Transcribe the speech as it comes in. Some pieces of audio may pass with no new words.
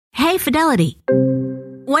Hey, Fidelity.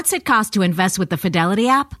 What's it cost to invest with the Fidelity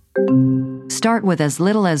app? Start with as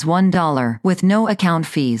little as $1 with no account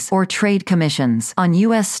fees or trade commissions on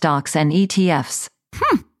U.S. stocks and ETFs.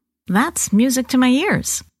 That's music to my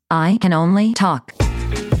ears. I can only talk.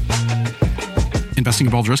 Investing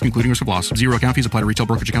involves risk, including risk of loss. Zero account fees apply to retail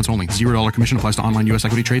brokerage accounts only. $0 commission applies to online U.S.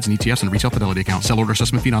 equity trades and ETFs and retail Fidelity accounts. Sell order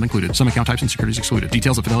assessment fee not included. Some account types and securities excluded.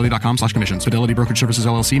 Details at fidelity.com/commissions. Fidelity Brokerage Services,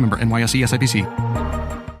 LLC, member NYSE,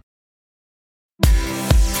 SIPC.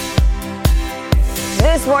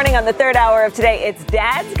 This morning on the third hour of Today, it's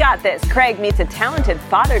Dad's Got This. Craig meets a talented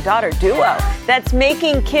father-daughter duo that's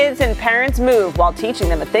making kids and parents move while teaching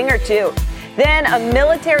them a thing or two. Then a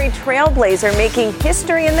military trailblazer making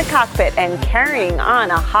history in the cockpit and carrying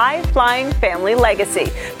on a high-flying family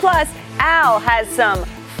legacy. Plus, Al has some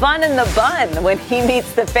fun in the bun when he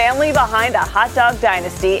meets the family behind a hot dog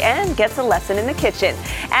dynasty and gets a lesson in the kitchen.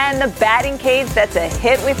 And the batting cage that's a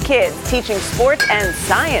hit with kids, teaching sports and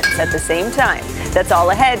science at the same time. That's all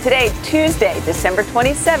ahead today, Tuesday, December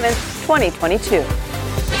 27th, 2022.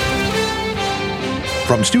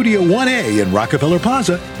 From Studio 1A in Rockefeller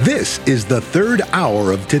Plaza, this is the third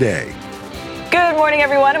hour of Today. Good morning,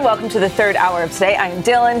 everyone, and welcome to the third hour of Today. I'm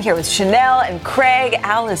Dylan, here with Chanel and Craig.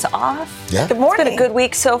 Al is off. Yeah. Good morning. It's been a good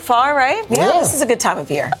week so far, right? Yeah. This is a good time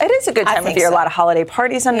of year. It is a good time of year. So. A lot of holiday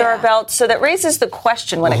parties under our belt. So that raises the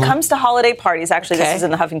question, when it comes to holiday parties, actually, this is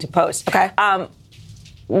in the Huffington Post. Okay.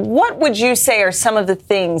 What would you say are some of the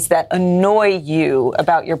things that annoy you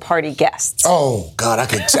about your party guests? Oh, God,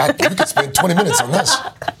 we could spend 20 minutes on this.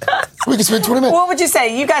 We could spend 20 minutes. What would you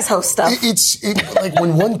say? You guys host stuff. It's like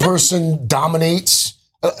when one person dominates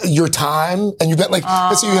your time, and you got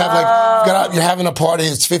let's say you have you're having a party,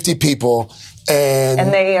 it's 50 people,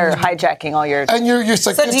 and they are hijacking all your... And you're just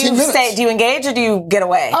like so 15 minutes. Do you engage or do you get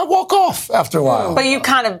away? I walk off after a while. But you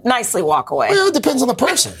kind of nicely walk away. Well, it depends on the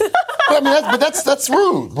person. But that's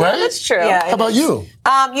rude, right? Yeah, that's true. Yeah, How about you?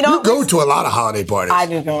 You go to a lot of holiday parties. I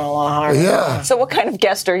do go to a lot of holiday parties. So what kind of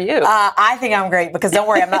guest are you? I think I'm great because don't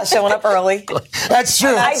worry, I'm not showing up early. That's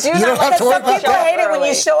true. I do you not don't have to worry Some people hate it when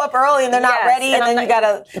you show up early and they're not ready, and then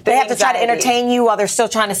they have to try to entertain you while they're still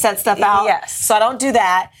trying to set stuff out. Yes. So I don't do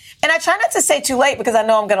that. And I try not to stay too late because I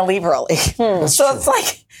know I'm going to leave early. So it's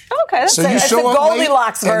like... Okay, so you show up late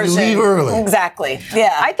Goldilocks version. And you leave early. Exactly.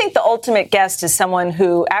 Yeah. I think the ultimate guest is someone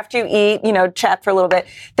who, after you eat, chat for a little bit,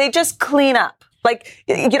 they just clean up. Like,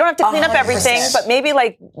 you don't have to clean up everything, but maybe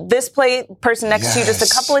like this person next to you, just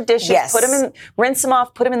a couple of dishes, put them in, rinse them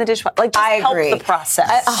off, put them in the dishwasher. Like, just help the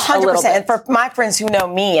process. 100%. And for my friends who know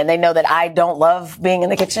me and they know that I don't love being in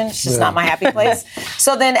the kitchen, it's just not my happy place.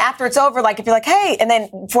 So then after it's over, like if you're like, hey, and then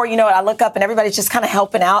before you know it, I look up and everybody's just kind of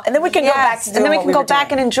helping out. And then we can go back to doing and then we what can go back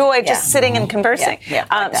doing. and enjoy just sitting and conversing.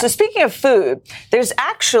 Like so speaking of food, there's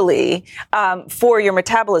actually, for your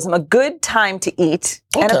metabolism, a good time to eat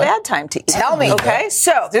and a bad time to eat. Tell me. Okay,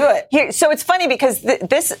 so do it. So it's funny because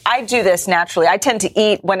I do this naturally. I tend to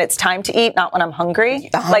eat when it's time to eat, not when I'm hungry.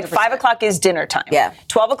 100%. Like 5 o'clock is dinner time. Yeah.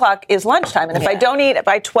 12 o'clock is lunchtime. And if I don't eat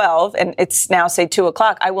by 12 and it's now say 2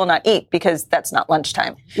 o'clock, I will not eat because that's not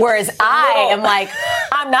lunchtime. Whereas I am like,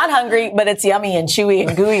 I'm not hungry, but it's yummy and chewy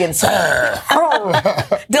and gooey and stuff.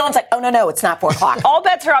 Dylan's like, oh no, it's not 4 o'clock. All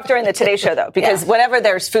bets are off during the Today Show though, because whenever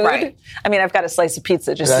there's food, I mean, I've got a slice of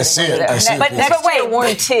pizza just sitting over there. But wait,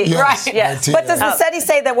 warm tea. Yes, right. Yes. But does the study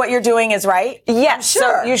say that what you're doing is right? Yes.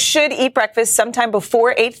 Sure. So you should eat breakfast sometime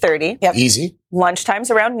before 8:30. Yep. Easy.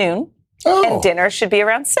 Lunchtime's around noon. And dinner should be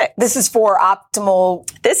around 6. This is for optimal.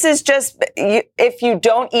 This is just, if you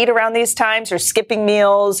don't eat around these times or skipping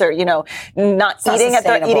meals or, not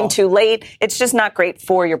eating too late, it's just not great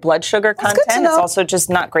for your blood sugar content. It's also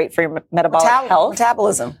just not great for your metabolic health.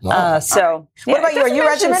 Metabolism. What about you? Are you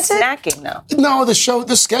regimented? Snacking, though. No, the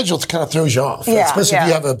schedule kind of throws you off. Yeah. Especially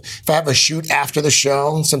if I have a shoot after the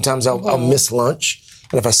show, sometimes I'll miss lunch.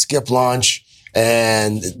 And if I skip lunch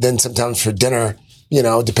and then sometimes for dinner,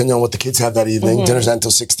 depending on what the kids have that evening. Dinner's not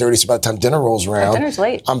until 6:30, so by the time dinner rolls around, dinner's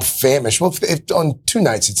late. I'm famished. Well, on 2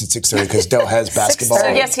 nights it's at 6:30 because Dell has basketball. So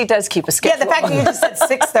yes, he does keep a schedule. Yeah, the fact that you just said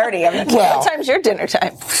 6:30. I mean, what time's your dinner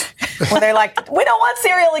time? When they're like, we don't want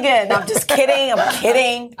cereal again. I'm just kidding. I'm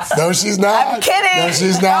kidding. No, she's not. I'm kidding. No,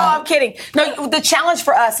 she's not. No, I'm kidding. No, the challenge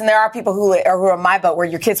for us, and there are people who are in my boat where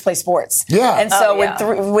your kids play sports. Yeah. And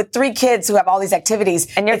so with 3 kids who have all these activities,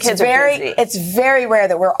 and your kids are busy. It's very rare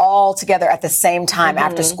that we're all together at the same time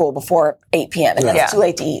after school before 8 p.m. And it's too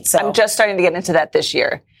late to eat. So I'm just starting to get into that this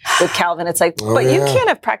year. With Calvin, it's like, you can't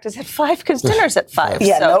have practice at 5 because dinner's at 5.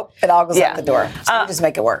 Yeah, nope. It all goes out the door. So we just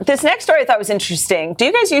make it work. This next story I thought was interesting. Do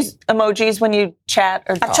you guys use emojis when you chat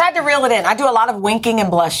or talk? I've tried to reel it in. I do a lot of winking and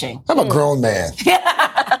blushing. I'm a grown man.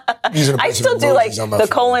 using a bunch I still of do like emojis on my the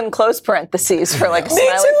phone. colon close parentheses for like a Me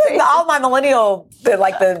smiley too. face. All my millennial,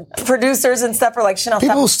 the producers and stuff are like, Chanel,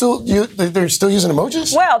 People stop. they're still using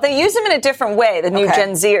emojis? Well, they use them in a different way, the new Okay.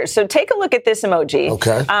 Gen Zers. So take a look at this emoji.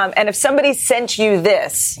 Okay. And if somebody sent you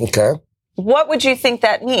this, Okay. what would you think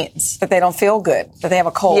that means? That they don't feel good, that they have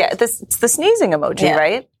a cold. Yeah, it's the sneezing emoji, Yeah.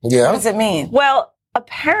 right? Yeah. What does it mean? Well,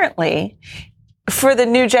 apparently, for the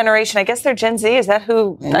new generation, I guess they're Gen Z. Is that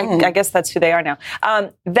who? I guess that's who they are now.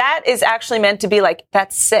 That is actually meant to be like,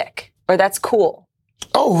 that's sick or that's cool.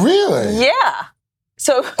 Oh, really? Yeah.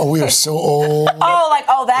 So. Oh, we are so old.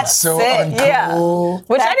 That's so sick. uncool. Yeah.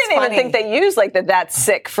 Which I That's didn't even funny. think they used like that's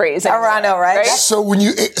sick phrase. Oh, I know, right? So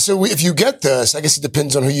if you get this, I guess it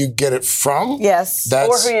depends on who you get it from. Yes.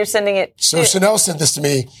 Or who you're sending it So to. if Chanel sent this to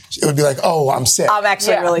me, it would be like, oh, I'm sick. I'm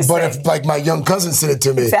actually really But sick. if like my young cousin sent it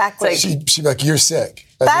to me, Exactly. she'd be like, you're sick.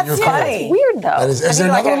 That's you're funny. cool. Weird though. That is there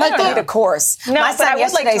another one like I need a that? course. No, My but son I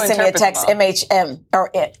would like yesterday to sent me a interpret text, them all. MHM,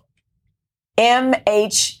 or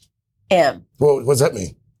MHM. Well, what does that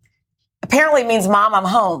mean? Apparently it means, Mom, I'm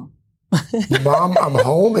home. Mom, I'm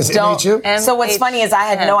home. Is it MHM? So what's funny is I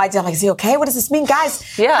had no idea. I'm like, is he okay? What does this mean?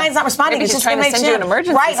 Guys, Yeah. Ryan's not responding. Maybe He's he's just trying to send you an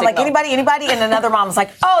emergency Right. I'm like, signal. anybody? And another mom was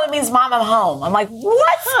like, oh, it means Mom, I'm home. I'm like,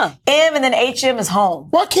 what? M and then HM is home.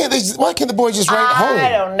 Why can't the boy just write home? I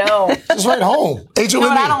don't know. Just write home. HM You know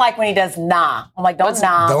what I don't like when he does nah. I'm like, don't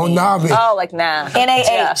nah. Don't nah me. Oh, like nah. NAH.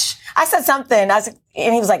 Yeah. I said something.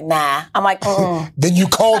 And he was like, nah. I'm like, Then you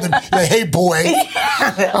called him, like, hey boy,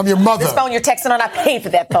 I'm your mother. This phone you're texting on, I paid for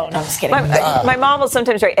that phone. I'm just kidding. My mom will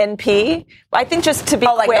sometimes write NP. I think just to be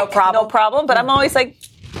like, quick, no problem? But I'm always like,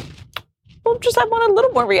 well, I want a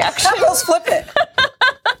little more reaction. Let's flip it.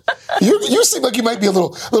 You seem like you might be a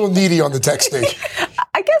little needy on the texting.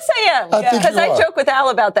 I guess I am. I think Because you I are. joke with Al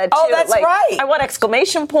about that too. Oh, that's right. I want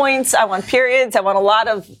exclamation points. I want periods. I want a lot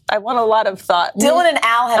of thought. Dylan and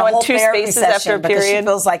Al had I a want whole two therapy spaces after a session because she period.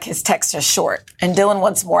 feels like his texts are short. And Dylan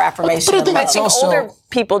wants more affirmation. But I think I it's think also older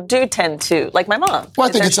people do tend to, like my mom. Well,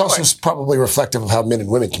 I think They're it's also short. probably reflective of how men and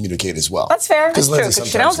women communicate as well. That's fair. Because True, Lindsay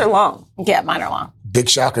because sometimes Chanel's are long. Yeah, mine are long. big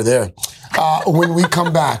shocker there. When we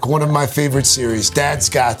come back, one of my favorite series, Dad's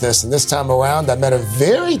Got This, and this time around, I met a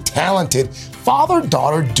very talented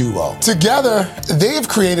father-daughter duo. Together, they've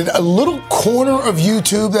created a little corner of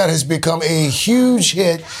YouTube that has become a huge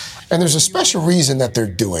hit, and there's a special reason that they're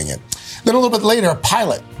doing it. Then a little bit later, a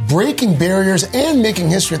pilot, breaking barriers and making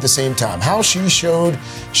history at the same time. How she showed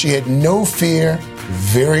she had no fear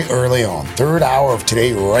very early on. Third hour of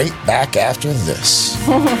Today, right back after this.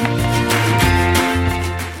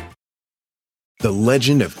 The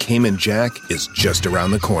legend of Cayman Jack is just around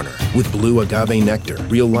the corner. With blue agave nectar,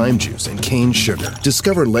 real lime juice, and cane sugar.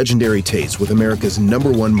 Discover legendary taste with America's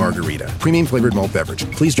 #1 margarita. Premium flavored malt beverage.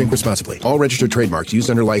 Please drink responsibly. All registered trademarks used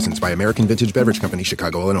under license by American Vintage Beverage Company,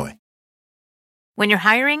 Chicago, Illinois. When you're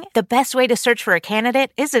hiring, the best way to search for a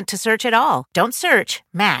candidate isn't to search at all. Don't search,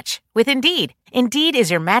 match with Indeed. Indeed is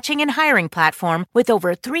your matching and hiring platform with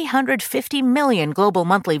over 350 million global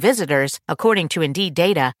monthly visitors, according to Indeed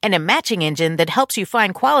data, and a matching engine that helps you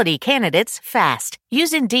find quality candidates fast.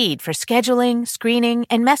 Use Indeed for scheduling, screening,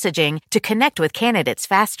 and messaging to connect with candidates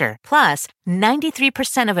faster. Plus,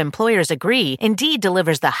 93% of employers agree Indeed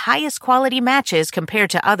delivers the highest quality matches compared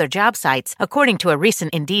to other job sites, according to a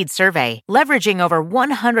recent Indeed survey. Leveraging over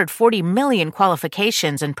 140 million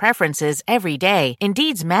qualifications and preferences every day,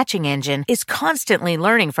 Indeed's matching engine is constantly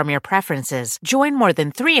learning from your preferences. Join more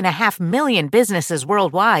than 3.5 million businesses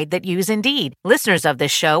worldwide that use Indeed. Listeners of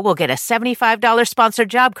this show will get a $75 sponsored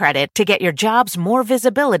job credit to get your jobs more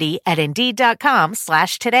visibility at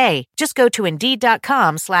Indeed.com/today. Just go to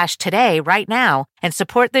Indeed.com/today right now and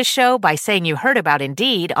support this show by saying you heard about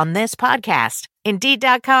Indeed on this podcast.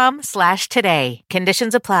 Indeed.com/today.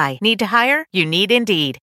 Conditions apply. Need to hire? You need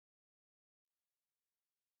Indeed.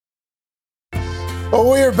 Well,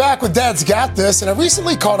 we're back with Dad's Got This, and I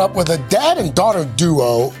recently caught up with a dad and daughter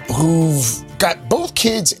duo who've got both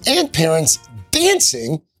kids and parents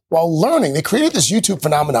dancing while learning. They created this YouTube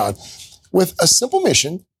phenomenon with a simple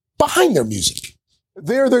mission behind their music.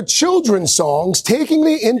 They're the children's songs taking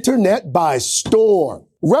the internet by storm,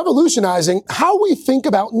 revolutionizing how we think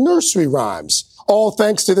about nursery rhymes. All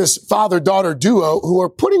thanks to this father-daughter duo who are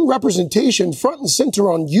putting representation front and center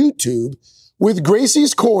on YouTube with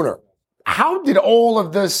Gracie's Corner. How did all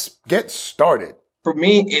of this get started? For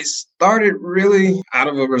me, it started really out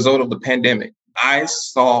of a result of the pandemic. I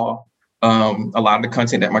saw a lot of the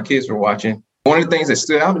content that my kids were watching. One of the things that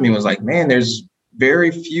stood out to me was like, man, there's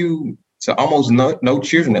very few to almost no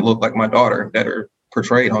children that look like my daughter that are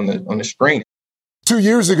portrayed on the screen. 2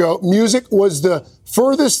 years ago, music was the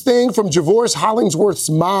furthest thing from Javoris Hollingsworth's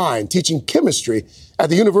mind, teaching chemistry at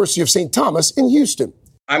the University of St. Thomas in Houston.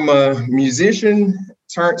 I'm a musician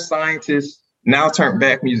turned scientist, now turned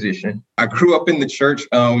back musician. I grew up in the church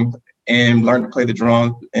and learned to play the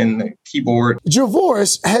drum and the keyboard.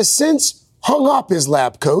 Javoris has since hung up his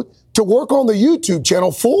lab coat to work on the YouTube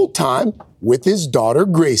channel full-time with his daughter,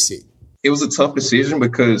 Gracie. It was a tough decision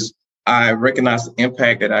because I recognized the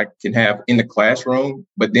impact that I can have in the classroom,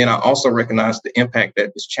 but then I also recognized the impact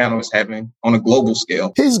that this channel is having on a global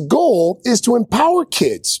scale. His goal is to empower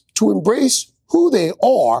kids to embrace who they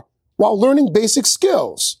are while learning basic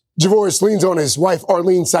skills. Javoris leans on his wife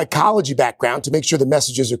Arlene's psychology background to make sure the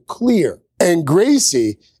messages are clear. And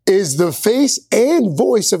Gracie is the face and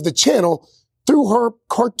voice of the channel through her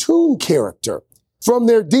cartoon character. From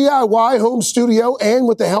their DIY home studio and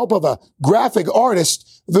with the help of a graphic artist,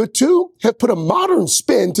 the two have put a modern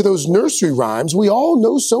spin to those nursery rhymes we all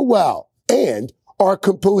know so well and are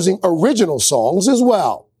composing original songs as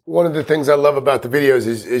well. One of the things I love about the videos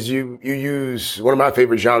is you use one of my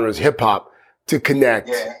favorite genres, hip hop, to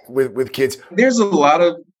connect with kids. There's a lot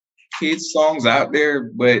of kids songs out there,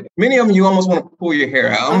 but many of them you almost want to pull your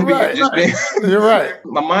hair out. You're right.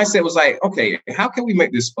 My mindset was like, okay, how can we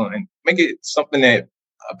make this fun? Make it something that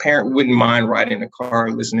a parent wouldn't mind riding in the car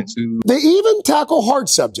listening to. They even tackle hard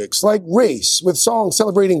subjects like race with songs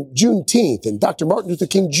celebrating Juneteenth and Dr. Martin Luther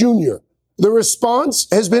King Jr. The response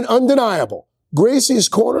has been undeniable. Gracie's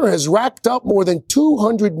Corner has racked up more than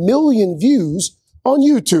 200 million views on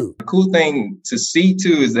YouTube. The cool thing to see,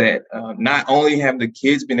 too, is that not only have the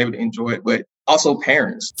kids been able to enjoy it, but also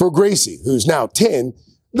parents. For Gracie, who's now 10,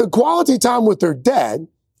 the quality time with her dad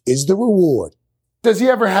is the reward. Does he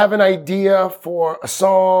ever have an idea for a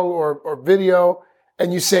song or video,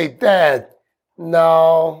 and you say, Dad,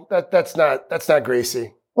 no, that's not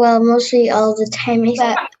Gracie? Well, mostly all the time.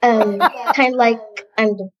 Kind of like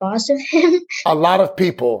I'm the boss of him. A lot of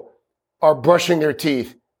people are brushing their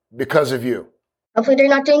teeth because of you. Hopefully they're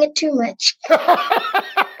not doing it too much.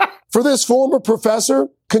 For this former professor,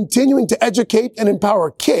 continuing to educate and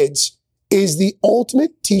empower kids is the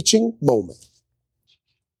ultimate teaching moment.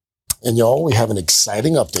 And y'all, we have an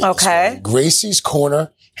exciting update. Okay. Gracie's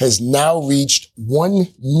Corner has now reached 1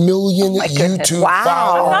 million YouTube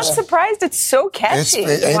followers. I'm not surprised. It's so catchy.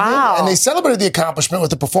 And they celebrated the accomplishment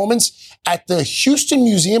with a performance at the Houston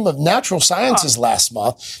Museum of Natural Sciences last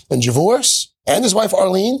month. And Javoris and his wife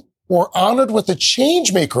Arlene were honored with the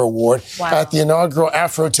Changemaker Award at the inaugural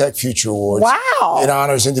Afrotech Future Awards. Wow. It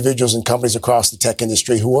honors individuals and companies across the tech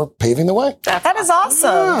industry who are paving the way. That is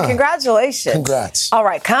awesome. Yeah. Congratulations. Congrats. All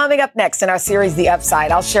right, coming up next in our series, The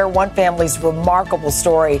Upside, I'll share one family's remarkable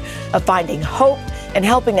story of finding hope and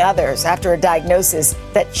helping others after a diagnosis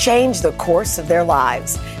that changed the course of their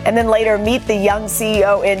lives. And then later, meet the young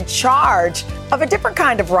CEO in charge of a different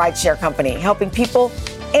kind of rideshare company, helping people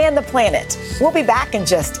and the planet. We'll be back in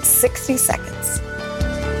just 60 seconds.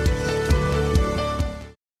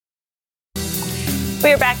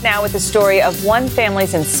 We are back now with the story of one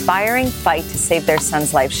family's inspiring fight to save their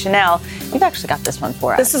son's life. Chanel, you've actually got this one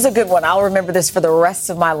for us. This is a good one. I'll remember this for the rest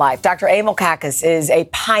of my life. Dr. Emil Kakis is a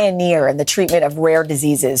pioneer in the treatment of rare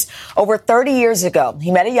diseases. Over 30 years ago, he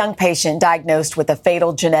met a young patient diagnosed with a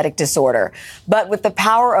fatal genetic disorder. But with the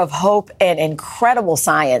power of hope and incredible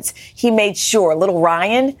science, he made sure little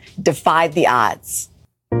Ryan defied the odds.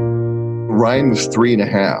 Ryan was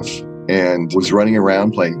 3.5. and was running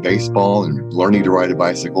around playing baseball and learning to ride a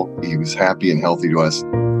bicycle. He was happy and healthy to us.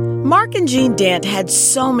 Mark and Jean Dant had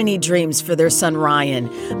so many dreams for their son Ryan,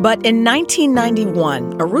 but in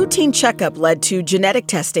 1991, a routine checkup led to genetic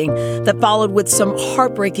testing that followed with some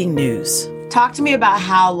heartbreaking news. Talk to me about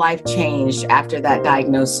how life changed after that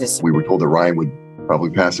diagnosis. We were told that Ryan would probably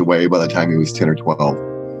pass away by the time he was 10 or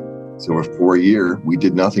 12. So for a year, we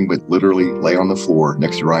did nothing but literally lay on the floor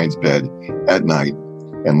next to Ryan's bed at night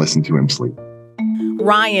and listen to him sleep.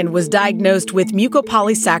 Ryan was diagnosed with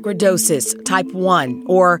Mucopolysaccharidosis type 1,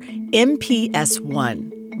 or MPS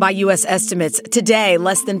 1. By U.S. estimates, today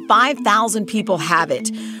less than 5,000 people have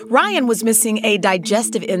it. Ryan was missing a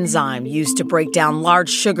digestive enzyme used to break down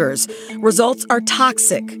large sugars. Results are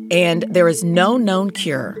toxic, and there is no known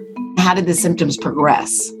cure. How did the symptoms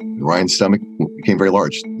progress? Ryan's stomach became very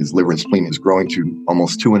large. His liver and spleen is growing to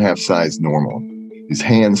almost 2.5 size normal. His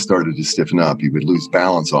hands started to stiffen up. He would lose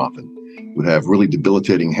balance often, would have really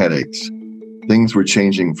debilitating headaches. Things were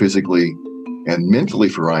changing physically and mentally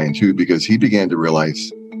for Ryan, too, because he began to realize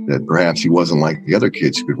that perhaps he wasn't like the other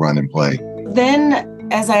kids who could run and play. Then,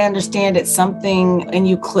 as I understand it, something and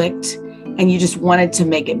you clicked and you just wanted to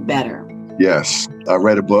make it better. Yes. I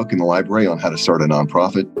read a book in the library on how to start a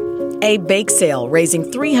nonprofit. A bake sale raising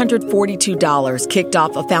 $342 kicked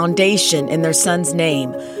off a foundation in their son's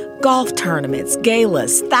name. Golf tournaments,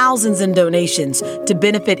 galas, thousands in donations to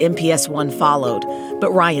benefit MPS I followed.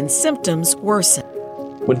 But Ryan's symptoms worsened.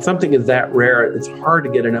 When something is that rare, it's hard to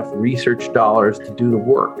get enough research dollars to do the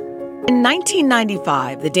work. In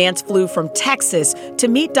 1995, the dance flew from Texas to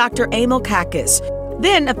meet Dr. Emil Kakis,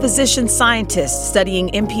 then a physician-scientist studying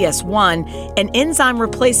MPS I and enzyme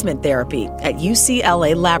replacement therapy at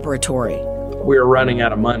UCLA Laboratory. We were running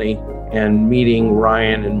out of money, and meeting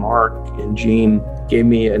Ryan and Mark and Jean gave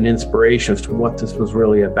me an inspiration as to what this was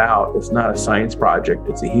really about. It's not a science project,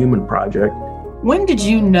 it's a human project. When did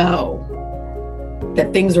you know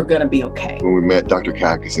that things were going to be okay? When we met Dr.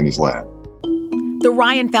 Kakis in his lab. The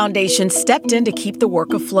Ryan Foundation stepped in to keep the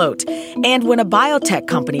work afloat. And when a biotech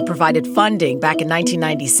company provided funding back in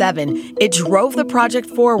 1997, it drove the project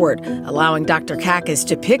forward, allowing Dr. Kakis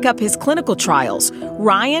to pick up his clinical trials.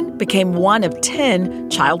 Ryan became one of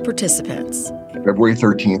 10 child participants. February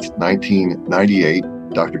 13th, 1998,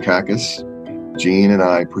 Dr. Kakis, Jean, and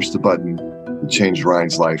I pushed the button that changed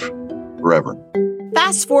Ryan's life forever.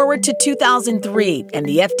 Fast forward to 2003, and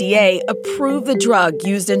the FDA approved the drug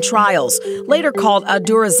used in trials, later called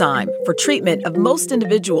Aldurazyme, for treatment of most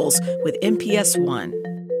individuals with MPS I.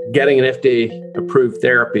 Getting an FDA-approved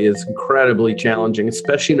therapy is incredibly challenging,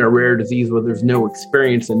 especially in a rare disease where there's no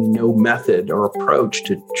experience and no method or approach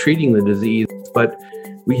to treating the disease. But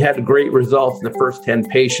we had great results in the first 10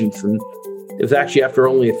 patients, and it was actually after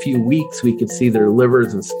only a few weeks we could see their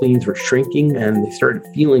livers and spleens were shrinking, and they started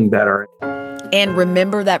feeling better. And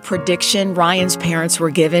remember that prediction Ryan's parents were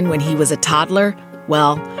given when he was a toddler?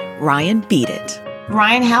 Well, Ryan beat it.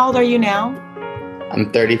 Ryan, how old are you now? I'm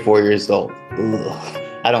 34 years old. Ugh.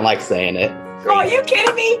 I don't like saying it. Oh, are you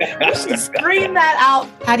kidding me? You should scream that out.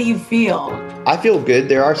 How do you feel? I feel good.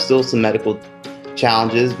 There are still some medical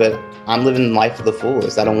challenges, but I'm living life to the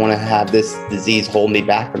fullest. I don't want to have this disease hold me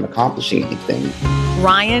back from accomplishing anything.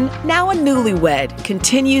 Ryan, now a newlywed,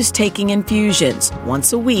 continues taking infusions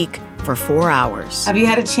once a week for 4 hours. Have you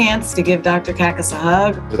had a chance to give Dr. Kakis a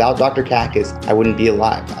hug? Without Dr. Kakis, I wouldn't be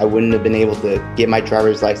alive. I wouldn't have been able to get my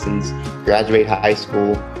driver's license, graduate high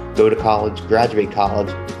school, go to college, graduate college,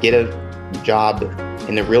 get a job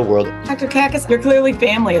in the real world. Dr. Kakis, you're clearly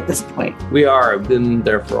family at this point. We are. I've been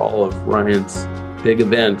there for all of Ryan's big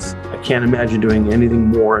events. I can't imagine doing anything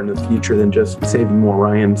more in the future than just saving more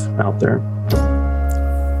Ryans out there.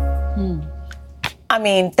 I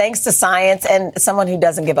mean, thanks to science and someone who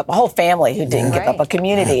doesn't give up, a whole family who didn't give up, a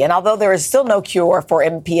community. And although there is still no cure for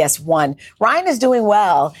MPS I, Ryan is doing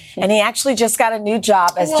well. And he actually just got a new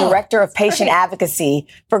job as Director of Patient Advocacy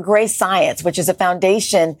for Grace Science, which is a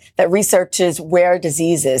foundation that researches rare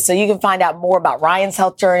diseases. So you can find out more about Ryan's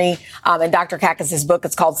health journey and Dr. Kakis' book.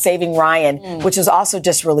 It's called Saving Ryan, which was also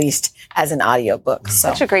just so as an audiobook. So.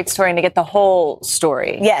 Such a great story, and to get the whole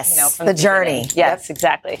story. Yes, from the journey. Yes,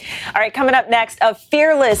 exactly. All right, coming up next, a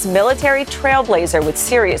fearless military trailblazer with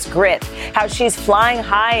serious grit. How she's flying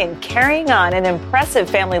high and carrying on an impressive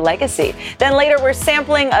family legacy. Then later, we're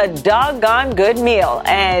sampling a doggone good meal,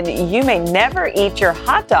 and you may never eat your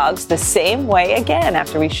hot dogs the same way again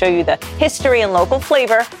after we show you the history and local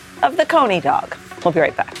flavor of the Coney dog. We'll be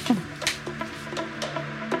right back.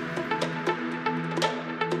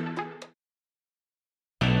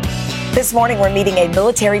 This morning, we're meeting a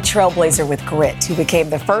military trailblazer with grit who became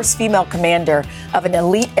the first female commander of an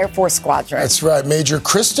elite Air Force squadron. That's right. Major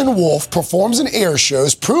Kristin Wolfe performs in air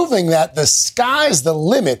shows, proving that the sky's the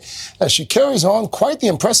limit as she carries on quite the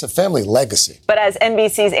impressive family legacy. But as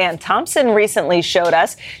NBC's Ann Thompson recently showed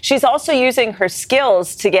us, she's also using her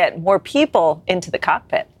skills to get more people into the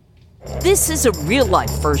cockpit. This is a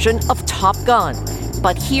real-life version of Top Gun,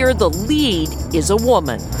 but here the lead is a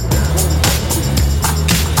woman.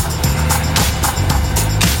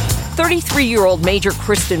 33-year-old Major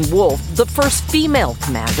Kristin Wolfe, the first female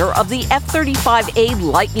commander of the F35A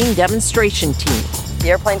Lightning demonstration team. The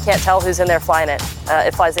airplane can't tell who's in there flying it.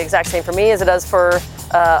 It flies the exact same for me as it does for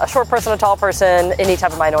a short person, a tall person, any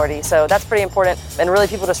type of minority. So that's pretty important. And really,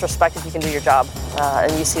 people just respect if you can do your job.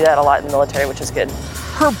 And you see that a lot in the military, which is good.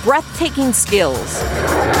 Her breathtaking skills,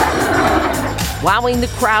 wowing the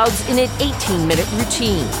crowds in an 18-minute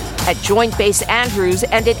routine at Joint Base Andrews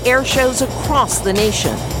and at air shows across the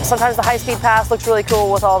nation. Sometimes the high-speed pass looks really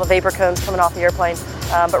cool with all the vapor cones coming off the airplane,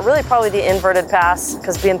 but really probably the inverted pass,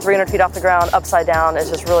 because being 300 feet off the ground upside down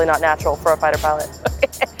is just really not natural for a fighter pilot.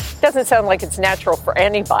 Doesn't sound like it's natural for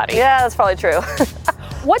anybody. Yeah, that's probably true.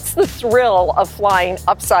 What's the thrill of flying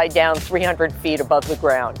upside down 300 feet above the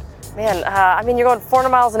ground? You're going 400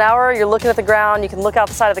 miles an hour. You're looking at the ground. You can look out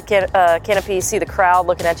the side of the canopy, see the crowd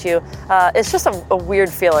looking at you. It's just a weird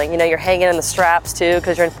feeling. You're hanging in the straps, too,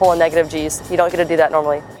 because you're pulling negative Gs. You don't get to do that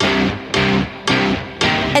normally.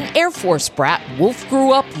 An Air Force brat, Wolfe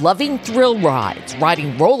grew up loving thrill rides,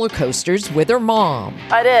 riding roller coasters with her mom.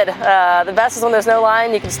 I did. The best is when there's no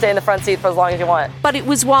line, you can stay in the front seat for as long as you want. But it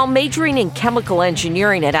was while majoring in chemical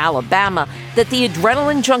engineering at Alabama that the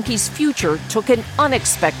adrenaline junkie's future took an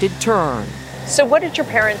unexpected turn. So what did your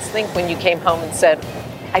parents think when you came home and said,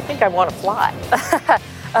 I think I want to fly?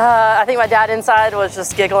 I think my dad inside was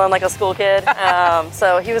just giggling like a school kid.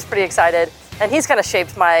 So he was pretty excited. And he's kind of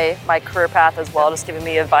shaped my career path as well, just giving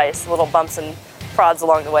me advice, little bumps and prods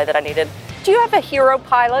along the way that I needed. Do you have a hero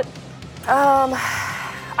pilot? I'd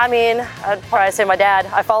probably say my dad.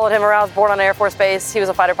 I followed him around. I was born on Air Force Base. He was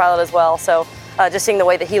a fighter pilot as well. So just seeing the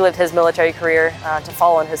way that he lived his military career, to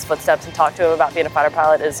follow in his footsteps and talk to him about being a fighter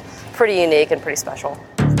pilot is pretty unique and pretty special.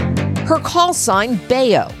 Her call sign,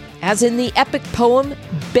 Bayo, as in the epic poem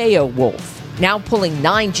Beowulf. Now pulling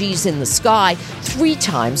 9 Gs in the sky, 3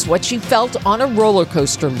 times what she felt on a roller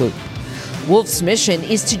coaster loop. Wolfe's mission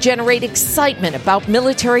is to generate excitement about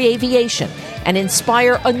military aviation and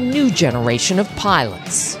inspire a new generation of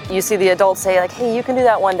pilots. You see the adults say, like, hey, you can do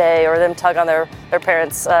that one day, or them tug on their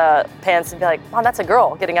parents' pants and be like, Mom, that's a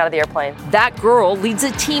girl getting out of the airplane. That girl leads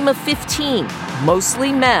a team of 15,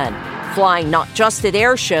 mostly men, flying not just at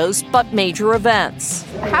air shows, but major events.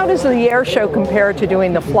 How does the air show compare to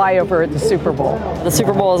doing the flyover at the Super Bowl? The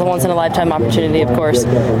Super Bowl is a once-in-a-lifetime opportunity, of course.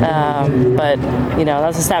 But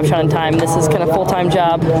that's a snapshot in time. This is kind of a full-time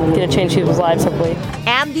job. Get to change people's lives, hopefully.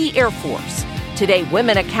 And the Air Force. Today,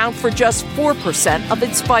 women account for just 4% of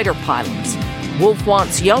its fighter pilots. Wolfe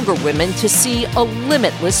wants younger women to see a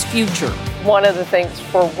limitless future. One of the things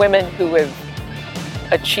for women who have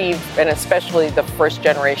achieved, and especially the first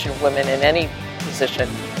generation of women in any position,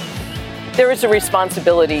 there is a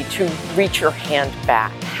responsibility to reach your hand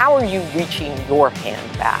back. How are you reaching your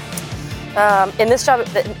hand back? In this job,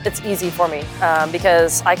 it's easy for me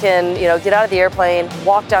because I can, get out of the airplane,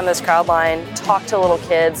 walk down this crowd line, talk to little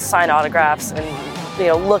kids, sign autographs, and,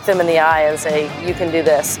 look them in the eye and say, you can do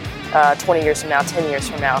this 20 years from now, 10 years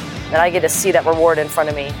from now. And I get to see that reward in front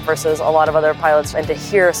of me versus a lot of other pilots. And to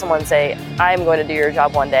hear someone say, I'm going to do your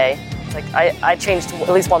job one day, it's like I changed at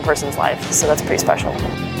least one person's life. So that's pretty special.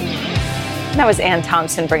 That was Ann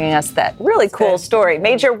Thompson bringing us that really cool story.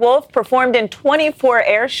 Major Wolfe performed in 24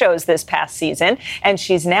 air shows this past season, and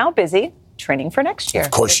she's now busy training for next year.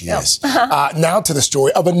 Of course she is. Now to the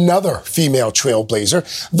story of another female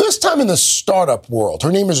trailblazer, this time in the startup world.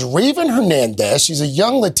 Her name is Raven Hernandez. She's a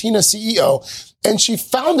young Latina CEO, and she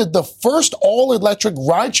founded the first all-electric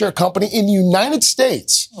rideshare company in the United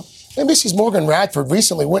States. NBC's Morgan Radford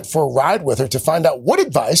recently went for a ride with her to find out what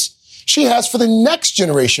advice she has for the next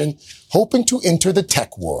generation hoping to enter the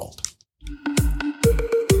tech world.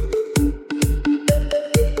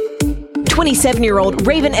 27-year-old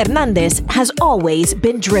Raven Hernandez has always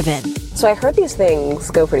been driven. So I heard these things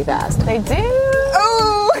go pretty fast. They do?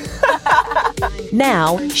 Oh!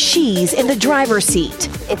 Now she's in the driver's seat.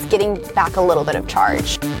 It's getting back a little bit of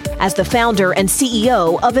charge. As the founder and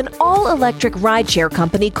CEO of an all-electric rideshare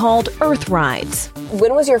company called Earth Rides.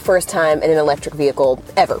 When was your first time in an electric vehicle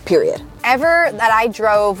ever, period? Ever that I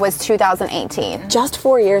drove was 2018. Just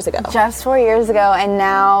 4 years ago. Just 4 years ago, and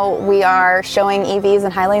now we are showing EVs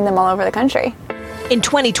and highlighting them all over the country. In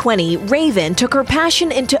 2020, Raven took her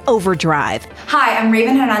passion into overdrive. Hi, I'm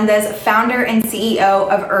Raven Hernandez, founder and CEO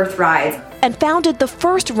of Earth Rides. And founded the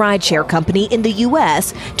first rideshare company in the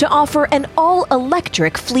U.S. to offer an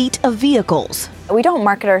all-electric fleet of vehicles. We don't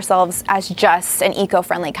market ourselves as just an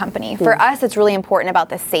eco-friendly company. For us, it's really important about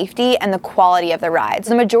the safety and the quality of the rides.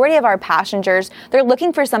 The majority of our passengers, they're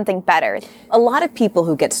looking for something better. A lot of people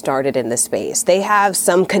who get started in this space, they have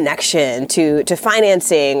some connection to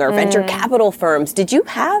financing or venture capital firms. Did you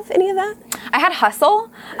have any of that? I had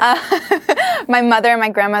hustle. My mother and my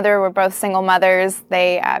grandmother were both single mothers.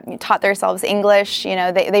 They taught themselves English.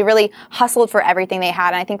 They really hustled for everything they had.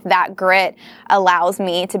 And I think that grit allows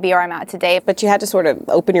me to be where I'm at today. But you had to sort of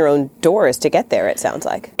open your own doors to get there, it sounds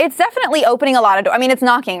like. It's definitely opening a lot of doors. I mean, it's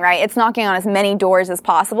knocking, right? It's knocking on as many doors as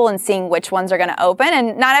possible and seeing which ones are going to open.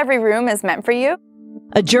 And not every room is meant for you.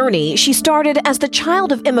 A journey she started as the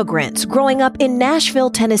child of immigrants growing up in Nashville,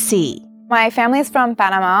 Tennessee. My family's from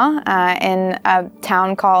Panama, in a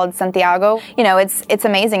town called Santiago. It's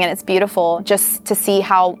amazing and it's beautiful just to see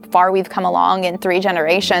how far we've come along in 3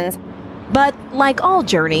 generations. But like all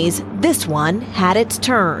journeys, this one had its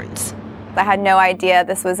turns. I had no idea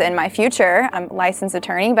this was in my future. I'm a licensed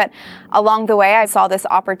attorney, but along the way I saw this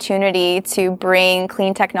opportunity to bring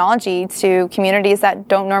clean technology to communities that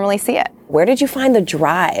don't normally see it. Where did you find the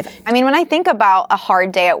drive? I mean, when I think about a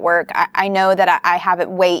hard day at work, I know that I have it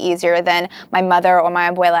way easier than my mother or my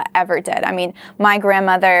abuela ever did. I mean, my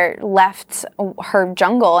grandmother left her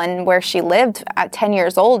jungle and where she lived at 10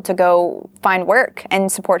 years old to go find work and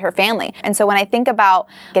support her family. And so when I think about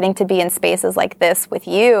getting to be in spaces like this with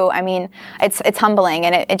you, I mean, it's humbling,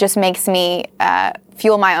 and it just makes me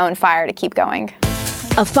fuel my own fire to keep going.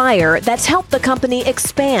 A fire that's helped the company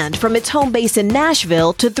expand from its home base in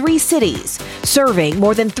Nashville to 3 cities, serving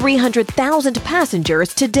more than 300,000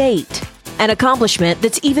 passengers to date. An accomplishment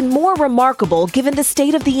that's even more remarkable given the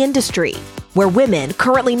state of the industry, where women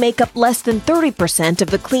currently make up less than 30% of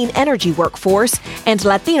the clean energy workforce, and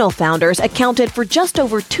Latino founders accounted for just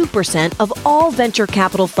over 2% of all venture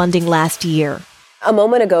capital funding last year. A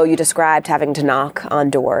moment ago, you described having to knock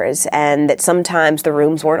on doors and that sometimes the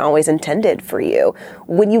rooms weren't always intended for you.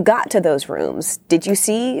 When you got to those rooms, did you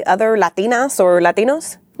see other Latinas or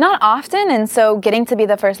Latinos? Not often, and so getting to be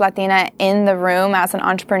the first Latina in the room as an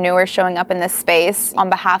entrepreneur showing up in this space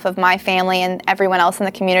on behalf of my family and everyone else in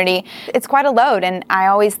the community, it's quite a load, and I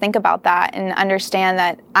always think about that and understand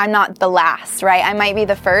that I'm not the last, right? I might be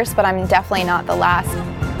the first, but I'm definitely not the last.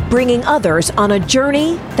 Bringing others on a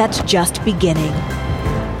journey that's just beginning.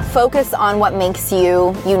 Focus on what makes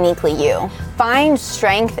you uniquely you. Find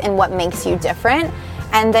strength in what makes you different,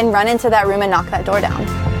 and then run into that room and knock that door down.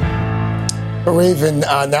 Raven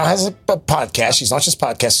now has a podcast. She's launched this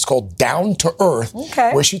podcast. It's called Down to Earth,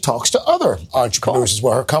 where she talks to other entrepreneurs as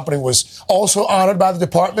well. Her company was also honored by the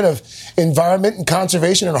Department of Environment and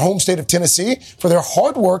Conservation in her home state of Tennessee for their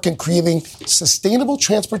hard work in creating sustainable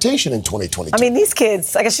transportation in 2022. I mean, these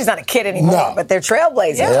kids, I guess she's not a kid anymore, but they're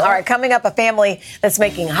trailblazers. Yeah. All right, coming up, a family that's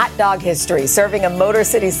making hot dog history, serving a Motor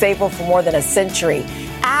City staple for more than a century.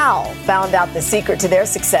 Al found out the secret to their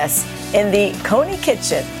success in the Coney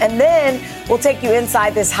kitchen. And then we'll take you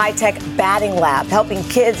inside this high-tech batting lab, helping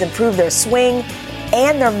kids improve their swing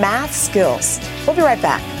and their math skills. We'll be right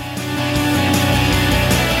back.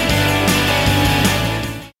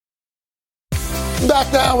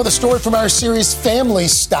 Back now with a story from our series Family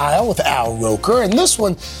Style with Al Roker. And this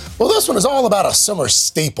one is all about a summer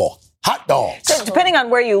staple. Hot dogs. So depending on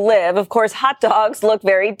where you live, of course, hot dogs look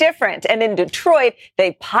very different. And in Detroit,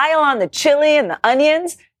 they pile on the chili and the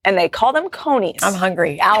onions, and they call them conies. I'm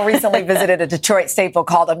hungry. Al recently visited a Detroit staple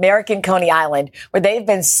called American Coney Island, where they've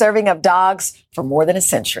been serving up dogs for more than a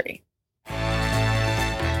century.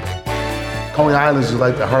 Coney Island is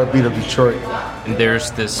like the heartbeat of Detroit. And there's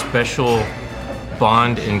this special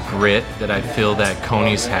bond and grit that I feel that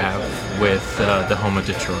Coney's have with the home of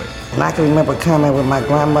Detroit. And I can remember coming with my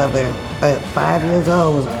grandmother at 5 years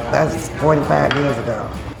old. That's 45 years ago.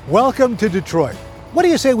 Welcome to Detroit. What do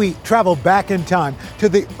you say we travel back in time to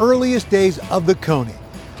the earliest days of the Coney?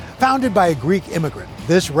 Founded by a Greek immigrant,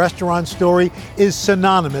 this restaurant story is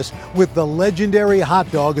synonymous with the legendary hot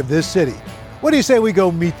dog of this city. What do you say we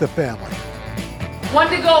go meet the family? One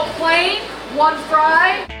to go plain, one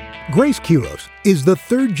fry. Grace Quiros is the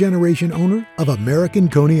third-generation owner of American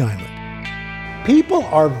Coney Island. People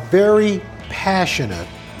are very passionate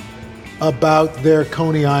about their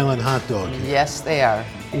Coney Island hot dog. Yes, they are.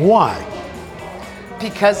 Why?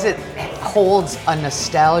 Because it holds a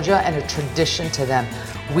nostalgia and a tradition to them.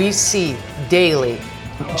 We see daily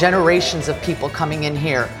generations of people coming in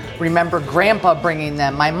here. Remember Grandpa bringing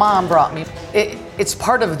them. My mom brought me. It's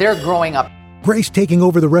part of their growing up. Grace taking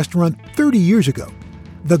over the restaurant 30 years ago.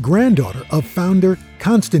 The granddaughter of founder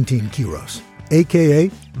Konstantin Quiros,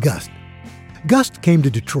 a.k.a. Gust. Gust came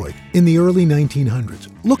to Detroit in the early 1900s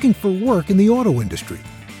looking for work in the auto industry.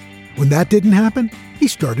 When that didn't happen, he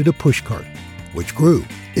started a pushcart, which grew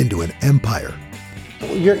into an empire.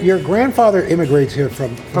 Your grandfather immigrates here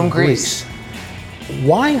from Greece.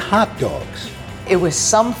 Why hot dogs? It was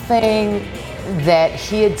something that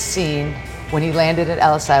he had seen when he landed at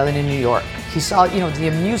Ellis Island in New York. He saw, the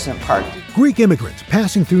amusement park. Greek immigrants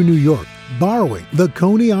passing through New York, borrowing the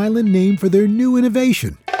Coney Island name for their new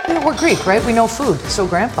innovation. We're Greek, right? We know food. So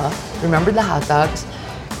Grandpa remembered the hot dogs,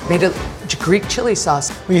 made a Greek chili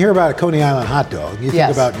sauce. When you hear about a Coney Island hot dog, you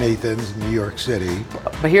think about Nathan's in New York City.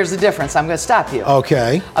 But here's the difference. I'm going to stop you.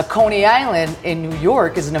 Okay. A Coney Island in New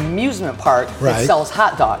York is an amusement park that sells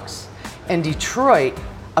hot dogs. In Detroit,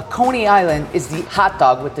 a Coney Island is the hot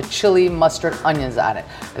dog with the chili, mustard, onions on it.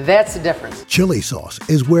 That's the difference. Chili sauce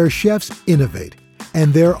is where chefs innovate,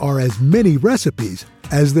 and there are as many recipes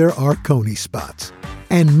as there are Coney spots.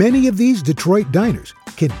 And many of these Detroit diners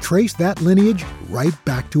can trace that lineage right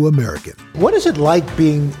back to American. What is it like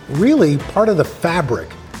being really part of the fabric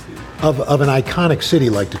of an iconic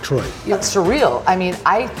city like Detroit? It's surreal. I mean,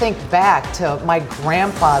 I think back to my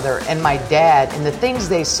grandfather and my dad and the things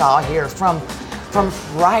they saw here, from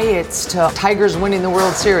riots to Tigers winning the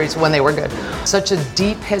World Series when they were good. Such a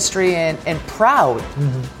deep history and proud.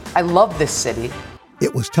 Mm-hmm. I love this city.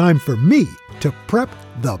 It was time for me to prep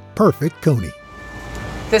the perfect coney.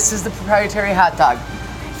 This is the proprietary hot dog.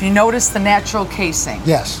 If you notice the natural casing.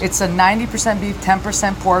 Yes. It's a 90% beef,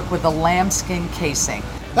 10% pork with a lambskin casing.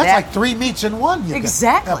 That's like 3 meats in one. You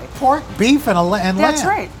Exactly. Pork, beef, and lamb. That's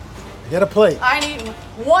right. Get a plate. I need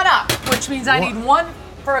one up, which means I need one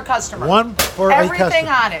for a customer. One for a customer. Everything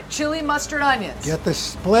on it. Chili, mustard, onions. Get the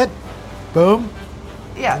split. Boom.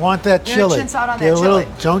 Yeah. You want that chili. Chintz out on that chili.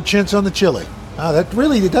 Don't chintz on the chili. That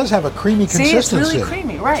really, it does have a creamy consistency. See, it's really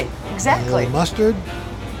creamy, right. Exactly. Mustard.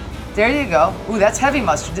 There you go. Ooh, that's heavy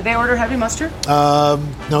mustard. Did they order heavy mustard?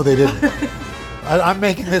 No, they didn't. I'm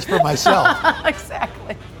making this for myself.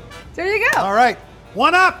 Exactly. There you go. All right.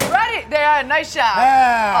 One up. Ready. There. Nice job.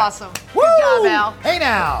 Yeah. Awesome. Woo! Good job, Al. Hey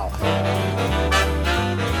now.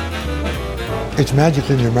 It's magic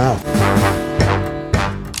in your mouth.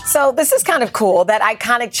 So this is kind of cool. That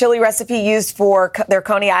iconic chili recipe used for their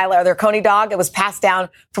Coney Island or their Coney dog, it was passed down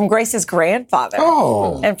from Grace's grandfather.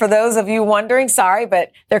 Oh. And for those of you wondering, sorry,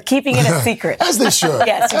 but they're keeping it a secret. As they should.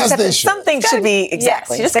 Yes. As they should. Something should be,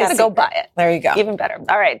 exactly. Yes, you just got to go buy it. There you go. Even better.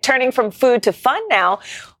 All right, turning from food to fun now.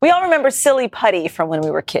 We all remember silly putty from when we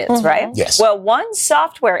were kids, right? Yes. Well, one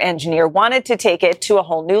software engineer wanted to take it to a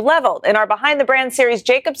whole new level. In our Behind the Brand series,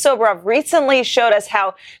 Jacob Soborov recently showed us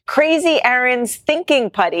how Crazy Aaron's thinking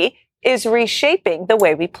putty is reshaping the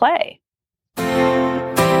way we play.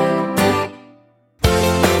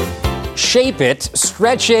 Shape it,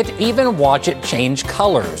 stretch it, even watch it change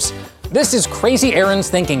colors. This is Crazy Aaron's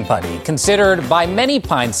thinking putty, considered by many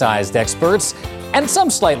pint-sized experts and some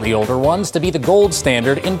slightly older ones to be the gold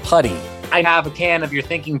standard in putty. I have a can of your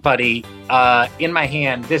thinking putty in my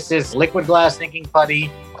hand. This is liquid glass thinking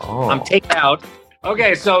putty. I'm taking out.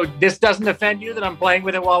 Okay, so this doesn't offend you that I'm playing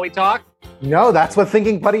with it while we talk? No, that's what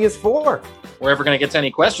thinking putty is for. We're ever going to get to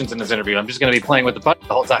any questions in this interview. I'm just going to be playing with the putty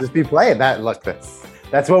the whole time. Just be playing that. Look,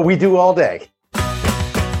 that's what we do all day.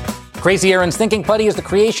 Crazy Aaron's thinking putty is the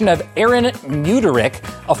creation of Aaron Muterick,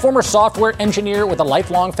 a former software engineer with a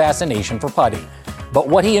lifelong fascination for putty. But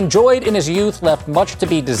what he enjoyed in his youth left much to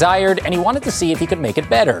be desired, and he wanted to see if he could make it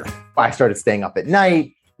better. I started staying up at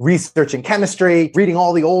night, researching chemistry, reading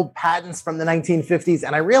all the old patents from the 1950s,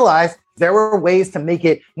 and I realized there were ways to make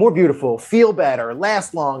it more beautiful, feel better,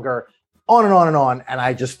 last longer, on and on and on, and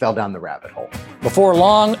I just fell down the rabbit hole. Before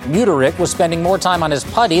long, Muterick was spending more time on his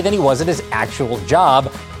putty than he was at his actual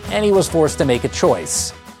job, and he was forced to make a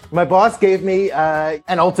choice. My boss gave me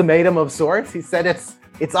an ultimatum of sorts. He said,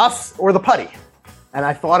 it's us or the putty. And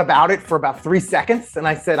I thought about it for about 3 seconds, and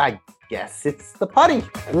I said, I guess it's the putty.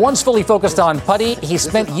 Once fully focused on putty, he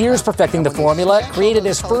spent years perfecting the formula, created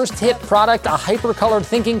his first hit product, a hyper-colored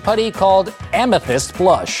thinking putty called Amethyst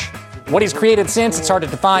Blush. What he's created since, it's hard to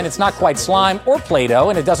define. It's not quite slime or Play-Doh,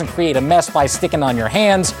 and it doesn't create a mess by sticking on your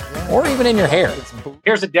hands or even in your hair.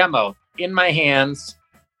 Here's a demo. In my hands,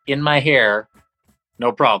 in my hair,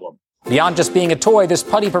 no problem. Beyond just being a toy, this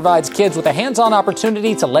putty provides kids with a hands-on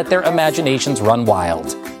opportunity to let their imaginations run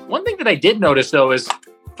wild. One thing that I did notice, though, is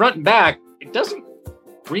front and back, it doesn't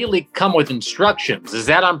really come with instructions. Is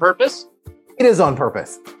that on purpose? It is on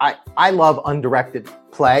purpose. I love undirected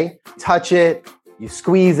play. Touch it, you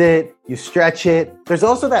squeeze it, you stretch it. There's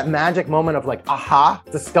also that magic moment of like, aha,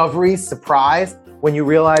 discovery, surprise, when you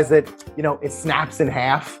realize that, it snaps in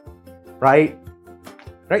half, right?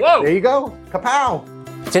 Right, whoa. There you go, kapow.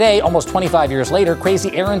 Today, almost 25 years later,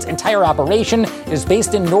 Crazy Aaron's entire operation is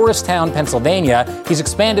based in Norristown, Pennsylvania. He's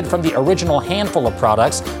expanded from the original handful of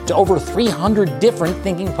products to over 300 different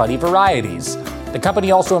thinking putty varieties. The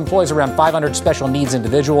company also employs around 500 special needs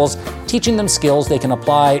individuals, teaching them skills they can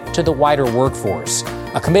apply to the wider workforce.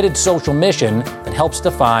 A committed social mission that helps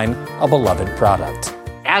define a beloved product.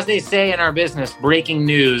 As they say in our business, breaking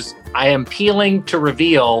news, I am peeling to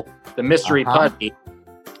reveal the mystery putty.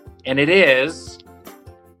 And it is...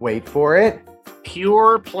 Wait for it.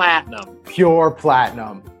 Pure platinum. Pure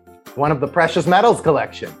platinum. One of the precious metals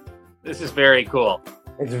collection. This is very cool.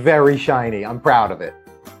 It's very shiny. I'm proud of it.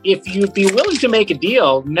 If you'd be willing to make a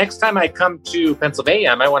deal, next time I come to Pennsylvania,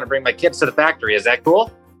 I might want to bring my kids to the factory. Is that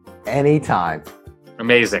cool? Anytime.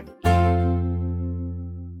 Amazing.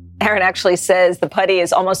 Aaron actually says the putty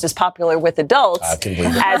is almost as popular with adults as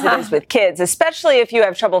it is with kids, especially if you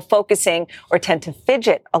have trouble focusing or tend to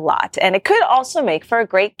fidget a lot. And it could also make for a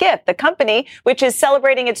great gift. The company, which is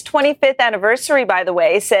celebrating its 25th anniversary, by the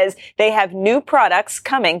way, says they have new products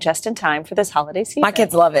coming just in time for this holiday season. My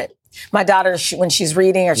kids love it. My daughter, when she's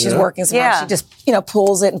reading or she's working somewhere, she just,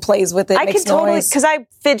 pulls it and plays with it. I can totally, because I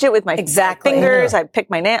fidget with my fingers. I pick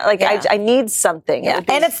my nail. I need something. Yeah.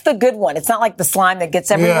 And it's the good one. It's not like the slime that gets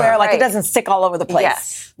everywhere. It doesn't stick all over the place.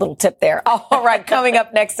 Yes. Little tip there. All right. Coming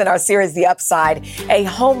up next in our series, The Upside, a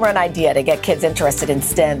home run idea to get kids interested in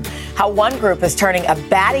STEM. How one group is turning a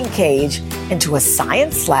batting cage into a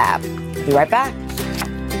science lab. Be right back.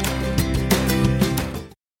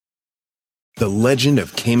 The legend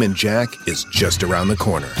of Cayman Jack is just around the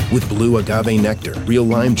corner. With blue agave nectar, real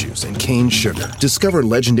lime juice, and cane sugar. Discover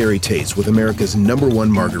legendary taste with America's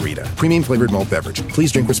 #1 margarita. Premium flavored malt beverage.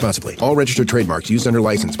 Please drink responsibly. All registered trademarks used under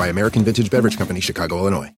license by American Vintage Beverage Company, Chicago,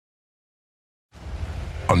 Illinois.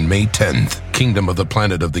 On May 10th, Kingdom of the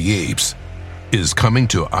Planet of the Apes is coming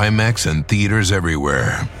to IMAX and theaters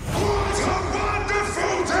everywhere.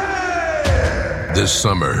 This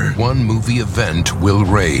summer, one movie event will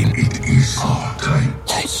reign. It is our time.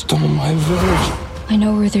 They stole my village. I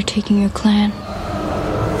know where they're taking your clan.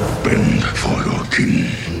 Bend for your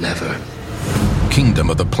king. Never. Kingdom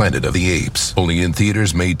of the Planet of the Apes. Only in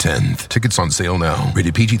theaters May 10th. Tickets on sale now.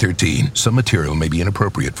 Rated PG-13. Some material may be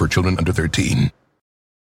inappropriate for children under 13.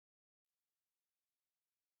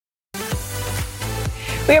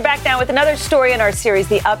 We are back now with another story in our series,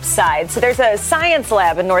 The Upside. So there's a science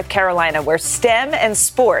lab in North Carolina where STEM and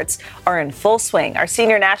sports are in full swing. Our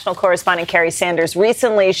senior national correspondent, Carrie Sanders,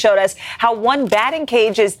 recently showed us how one batting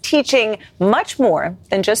cage is teaching much more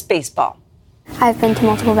than just baseball. I've been to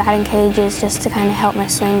multiple batting cages just to kind of help my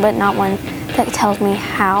swing, but not one that tells me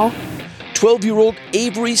how. 12-year-old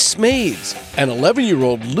Avery Smades and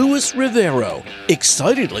 11-year-old Luis Rivero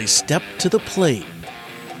excitedly stepped to the plate.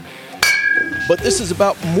 But this is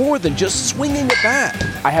about more than just swinging a bat.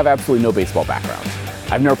 I have absolutely no baseball background.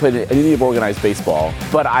 I've never played any of organized baseball,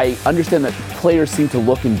 but I understand that players seem to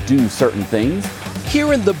look and do certain things.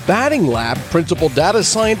 Here in the batting lab, principal data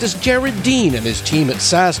scientist Jared Dean and his team at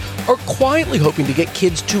SAS are quietly hoping to get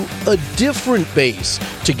kids to a different base,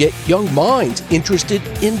 to get young minds interested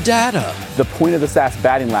in data. The point of the SAS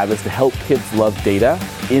batting lab is to help kids love data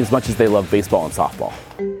as much as they love baseball and softball.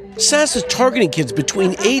 SAS is targeting kids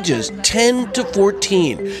between ages 10 to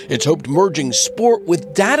 14. It's hoped merging sport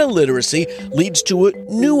with data literacy leads to a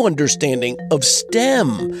new understanding of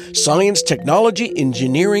STEM, science, technology,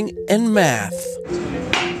 engineering, and math.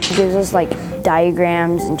 It gives us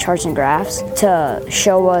diagrams and charts and graphs to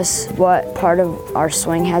show us what part of our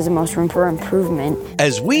swing has the most room for improvement.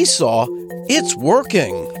 As we saw, it's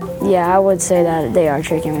working. Yeah, I would say that they are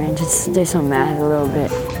tricking me. Just do some math a little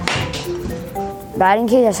bit. Batting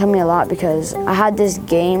cage has helped me a lot because I had this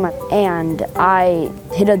game and I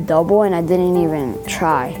hit a double and I didn't even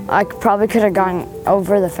try. I probably could have gone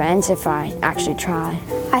over the fence if I actually tried.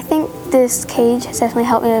 I think this cage has definitely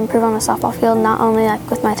helped me improve on the softball field, not only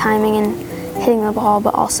with my timing and hitting the ball,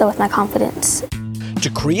 but also with my confidence. To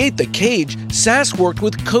create the cage, SAS worked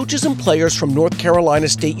with coaches and players from North Carolina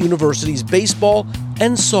State University's baseball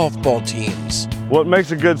and softball teams. What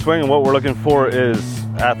makes a good swing and what we're looking for is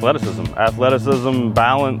athleticism. Athleticism,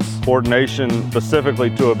 balance, coordination,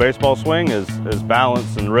 specifically to a baseball swing is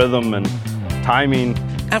balance and rhythm and timing.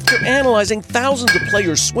 After analyzing thousands of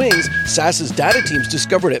players' swings, SAS's data teams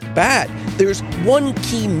discovered at bat there's one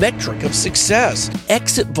key metric of success: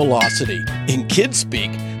 exit velocity. In kids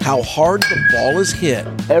speak, how hard the ball is hit.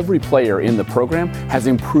 Every player in the program has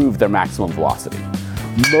improved their maximum velocity.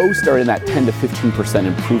 Most are in that 10 to 15%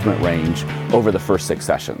 improvement range over the first 6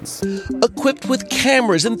 sessions. Equipped with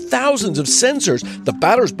cameras and thousands of sensors, the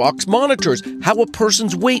batter's box monitors how a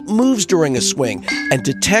person's weight moves during a swing and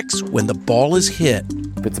detects when the ball is hit.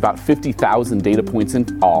 It's about 50,000 data points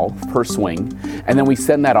in all per swing, and then we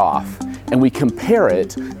send that off. And we compare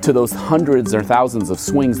it to those hundreds or thousands of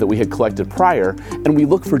swings that we had collected prior, and we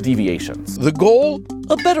look for deviations. The goal?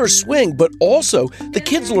 A better swing, but also the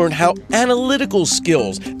kids learn how analytical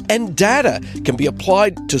skills and data can be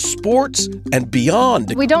applied to sports and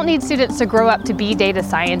beyond. We don't need students to grow up to be data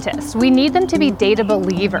scientists. We need them to be data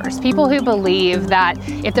believers, people who believe that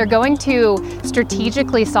if they're going to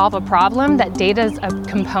strategically solve a problem, that data is a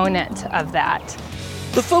component of that.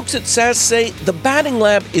 The folks at SAS say the batting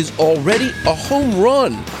lab is already a home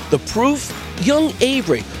run. The proof? Young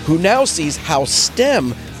Avery, who now sees how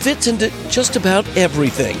STEM fits into just about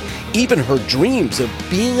everything, even her dreams of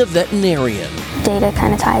being a veterinarian. Data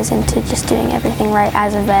kind of ties into just doing everything right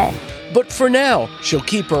as a vet. But for now, she'll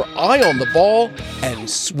keep her eye on the ball and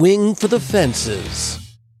swing for the fences.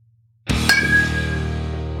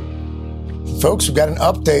 Folks, we've got an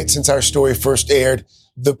update since our story first aired.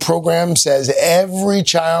 The program says every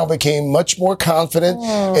child became much more confident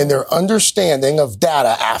in their understanding of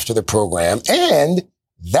data after the program. And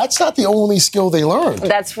that's not the only skill they learned.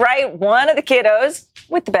 That's right. One of the kiddos,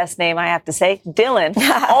 with the best name, I have to say, Dylan,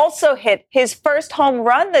 also hit his first home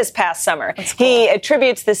run this past summer. Cool. He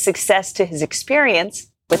attributes this success to his experience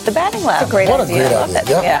with the batting lab. That's a great idea. What a great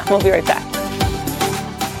idea. Yep. Yeah, we'll be right back.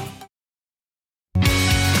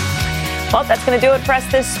 Well, that's going to do it for us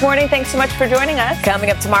this morning. Thanks so much for joining us.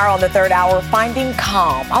 Coming up tomorrow on the third hour, Finding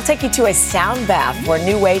Calm. I'll take you to a sound bath for a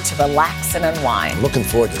new way to relax and unwind. Looking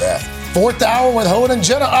forward to that. Fourth hour with Hoda and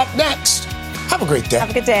Jenna up next. Have a great day.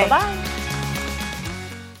 Have a good day. Bye-bye.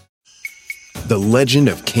 The legend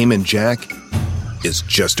of Cayman Jack is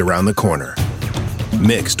just around the corner.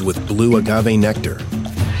 Mixed with blue agave nectar,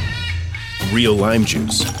 real lime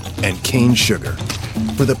juice, and cane sugar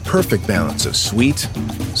for the perfect balance of sweet,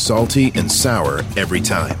 salty, and sour every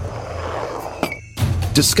time.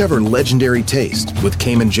 Discover legendary taste with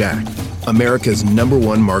Cayman Jack, America's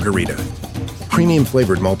 #1 margarita. Premium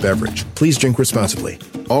flavored malt beverage. Please drink responsibly.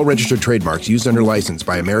 All registered trademarks used under license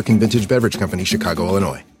by American Vintage Beverage Company, Chicago,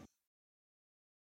 Illinois.